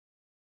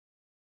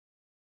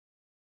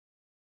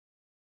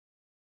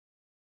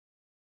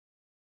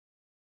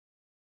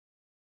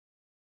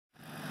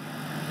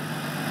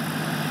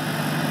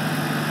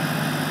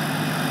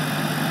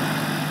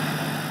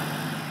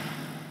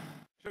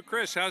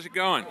Chris, how's it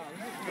going?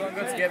 Doing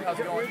good, Skip. How's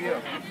it going with you?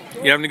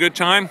 You having a good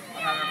time?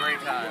 I'm having a great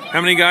time.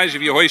 How many guys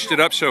have you hoisted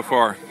up so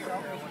far?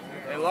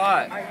 A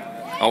lot.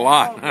 A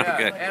lot. Yeah,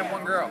 Okay. and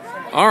one girl.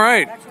 All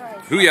right.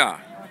 Hoo-yah.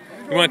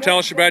 You want to tell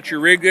us about your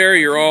rig there?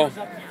 You're all...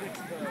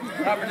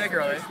 Not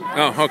particularly.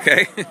 Oh,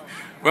 okay.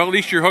 Well, at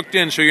least you're hooked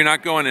in, so you're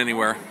not going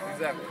anywhere.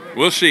 Exactly.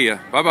 We'll see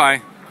you.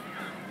 Bye-bye.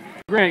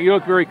 Grant, you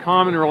look very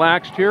calm and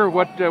relaxed here.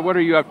 What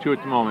are you up to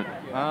at the moment?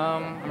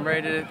 I'm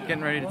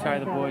getting ready to tie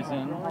the boys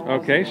in.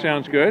 Okay,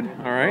 sounds good.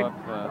 All right.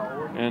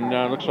 And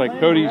looks like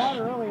Cody's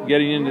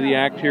getting into the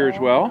act here as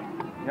well.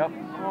 Yep.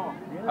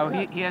 Oh,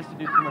 he has to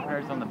do some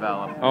repairs on the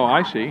valve. Oh,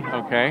 I see.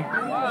 Okay.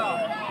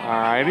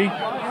 All righty.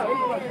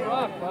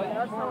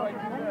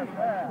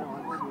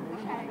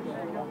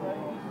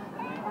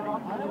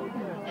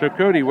 So,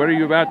 Cody, what are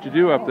you about to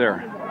do up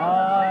there?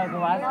 The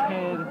last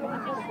kid,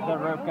 the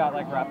rope got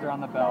wrapped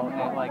around the belt. It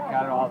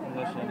got it all in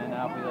position, and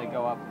now if we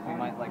go up, we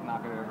might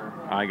knock it over.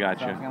 I got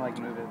you. So I'm gonna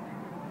move it.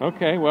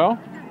 Okay, well,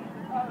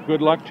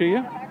 good luck to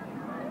you.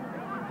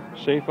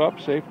 Safe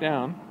up, safe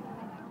down.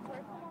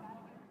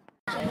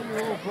 Wow,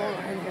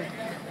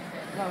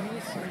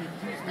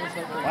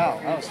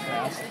 that was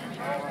fast.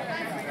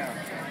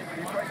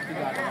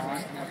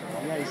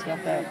 Yeah, he's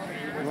got that.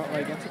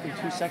 It took him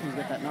 2 seconds to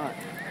get that knot.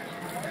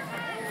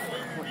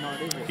 What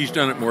knot is it? He's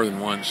done it more than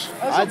once.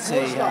 I'd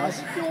say he has.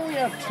 I think you only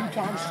have 2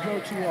 times to go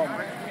to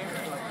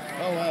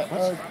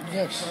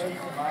this.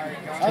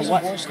 As a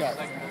Boy Scout,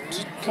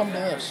 just come to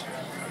this.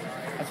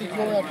 I think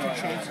you only have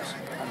 2 chances.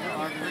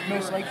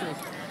 Most likely.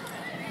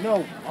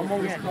 No, I'm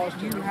always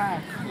caused you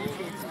have.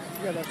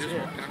 Yeah, that's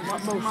it.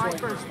 Not most likely.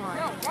 First time.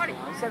 No, buddy. I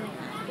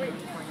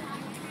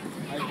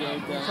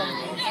did that.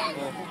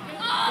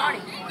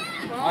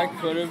 I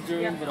could have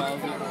driven, but I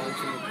was getting on to the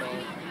car.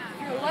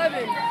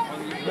 11.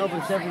 No, but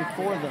it's every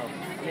 4 though.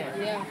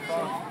 Yeah.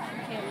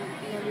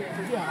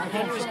 I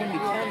thought it was going to be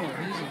 10 when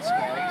he's in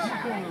Scouts.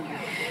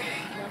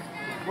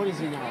 What is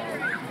he now?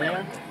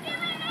 There?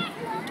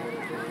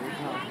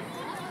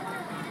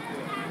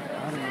 I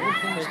don't know.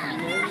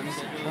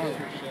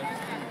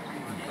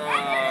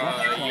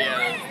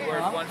 Yeah. We're a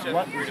bunch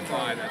of 3 to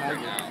 5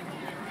 right now.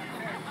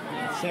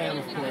 Sam,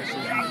 of course, is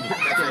still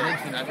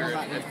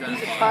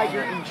He's a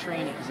tiger in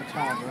training. He's a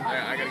toddler.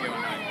 I gotta go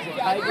on night. He's a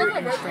tiger in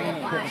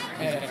training.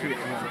 He's a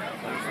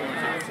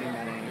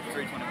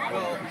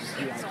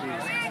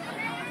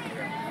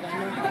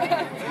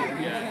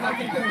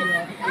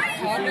 321.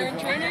 Toddler in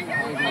training?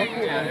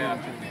 Yeah.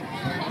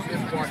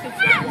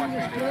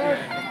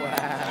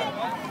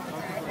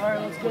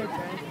 Alright, let's go.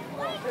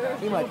 I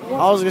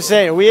was going to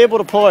say, are we able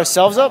to pull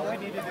ourselves up?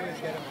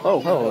 Oh,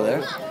 hello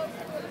there.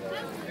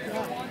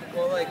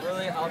 Well,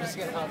 really, I'll just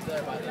get out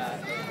there by that.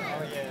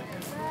 Oh, yeah.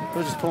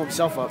 He'll just pull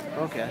himself up.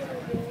 Okay.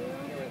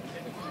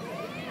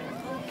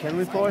 Can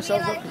we pull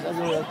ourselves up? Because I'd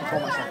really like to pull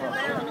myself up. I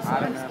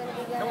don't know.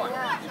 Come on.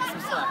 Give me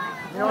some slack.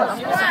 You know what? I'm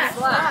going to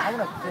slack. I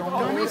want to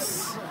film this.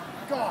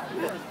 God.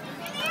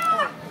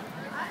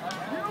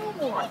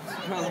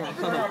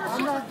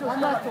 I'm not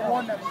the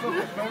one that took the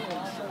boat on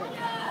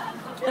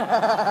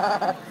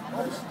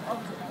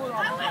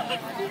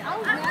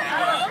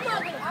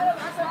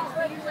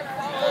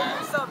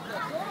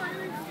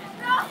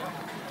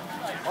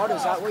Otto,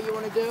 is that what you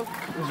want to do? Is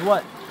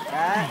what?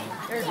 That?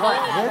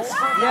 What? This?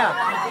 Yeah.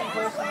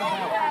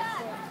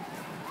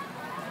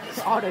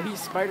 Otto, he's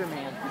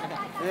Spider-Man.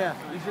 Yeah.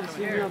 You should have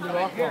seen me on the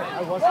rock wall.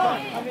 I was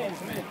Spider-Man. I'm in.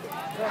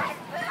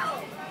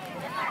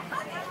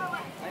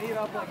 I need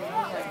up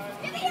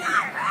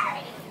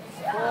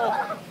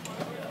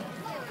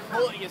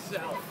Pull it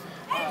yourself.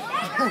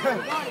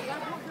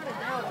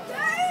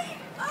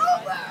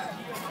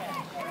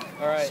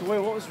 All right. So wait,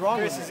 what was wrong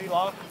Chris, with is it? he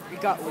locked? He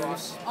got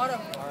loose.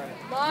 Autumn.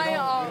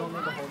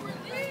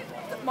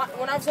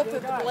 When I was up at the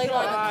belay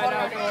line, the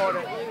cutter hold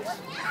it loose.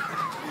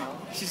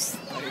 She's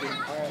sliding.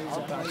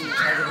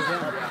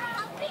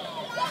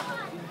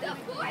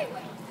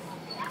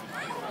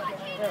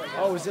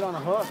 Oh, is it on a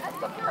hook?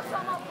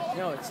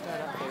 No, it's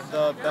tied up there.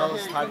 The bell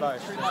is tied by a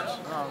string.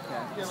 Oh,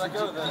 okay. Yeah, let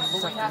go of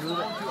this.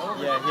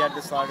 Yeah, he had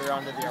to slide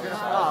around to the other side.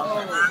 Oh,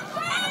 okay.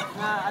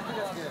 Nah, I think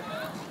that's good.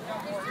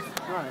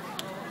 Alright.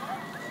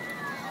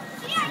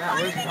 Matt,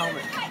 where's your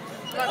helmet?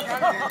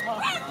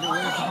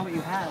 Where's the helmet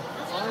you have?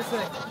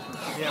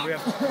 Yeah, we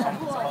have.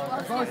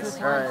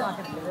 Alright.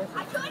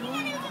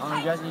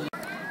 You guys need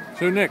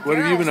So, Nick, what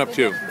have you been up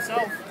to?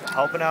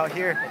 Helping out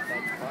here.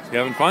 You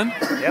having fun?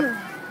 Yep.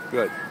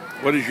 Good.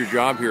 What is your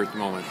job here at the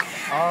moment?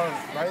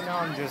 Right now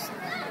I'm just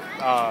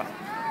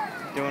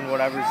doing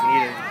whatever's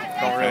needed.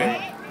 Don't really.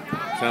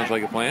 Sounds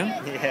like a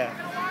plan. Yeah.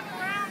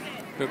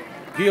 So,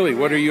 Keely,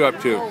 what are you up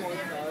to?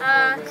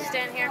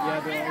 Stand here.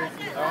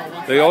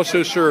 They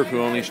also serve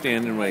who only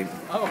stand and wait.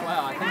 Oh,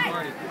 wow. I think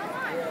already.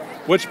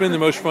 What's been the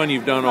most fun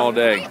you've done all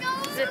day?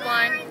 Zip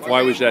line.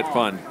 Why was that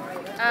fun?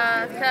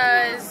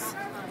 Because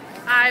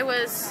I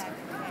was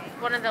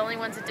one of the only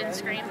ones that didn't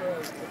scream.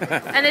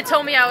 And they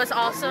told me I was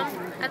awesome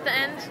at the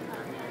end.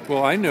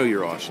 Well, I know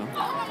you're awesome.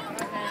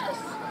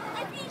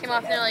 Came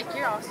off and they're like,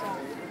 you're awesome.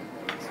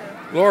 So,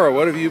 Laura,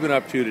 what have you been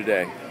up to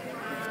today?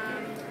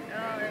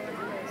 oh, it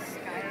was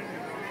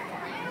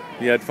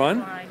You had fun?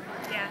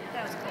 Yeah,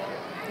 that was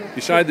cool.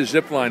 Beside the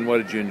zip line, what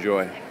did you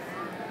enjoy?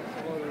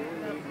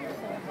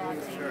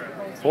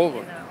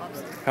 Pole.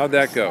 How'd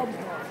that go?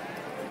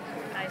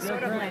 I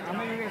sort of landed on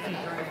my feet.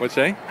 What's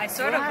that? I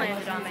sort of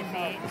landed on my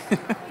feet.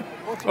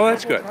 Oh,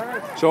 that's good.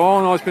 So all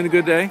in all, it's been a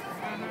good day?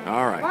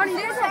 All right.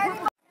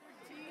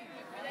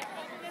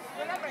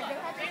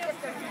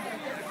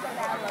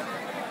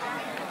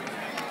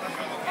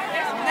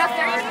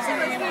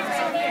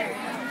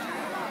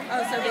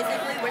 Oh, so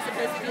basically we're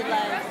supposed to be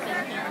legs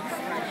and hands.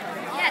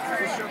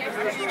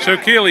 Yes. So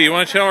Keely, you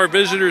want to tell our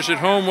visitors at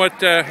home what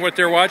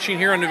they're watching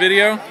here on the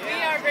video? We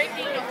are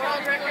breaking the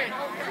world record.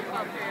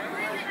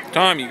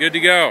 Tom, you good to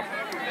go?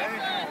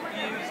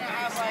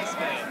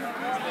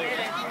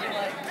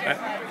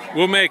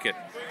 We'll make it.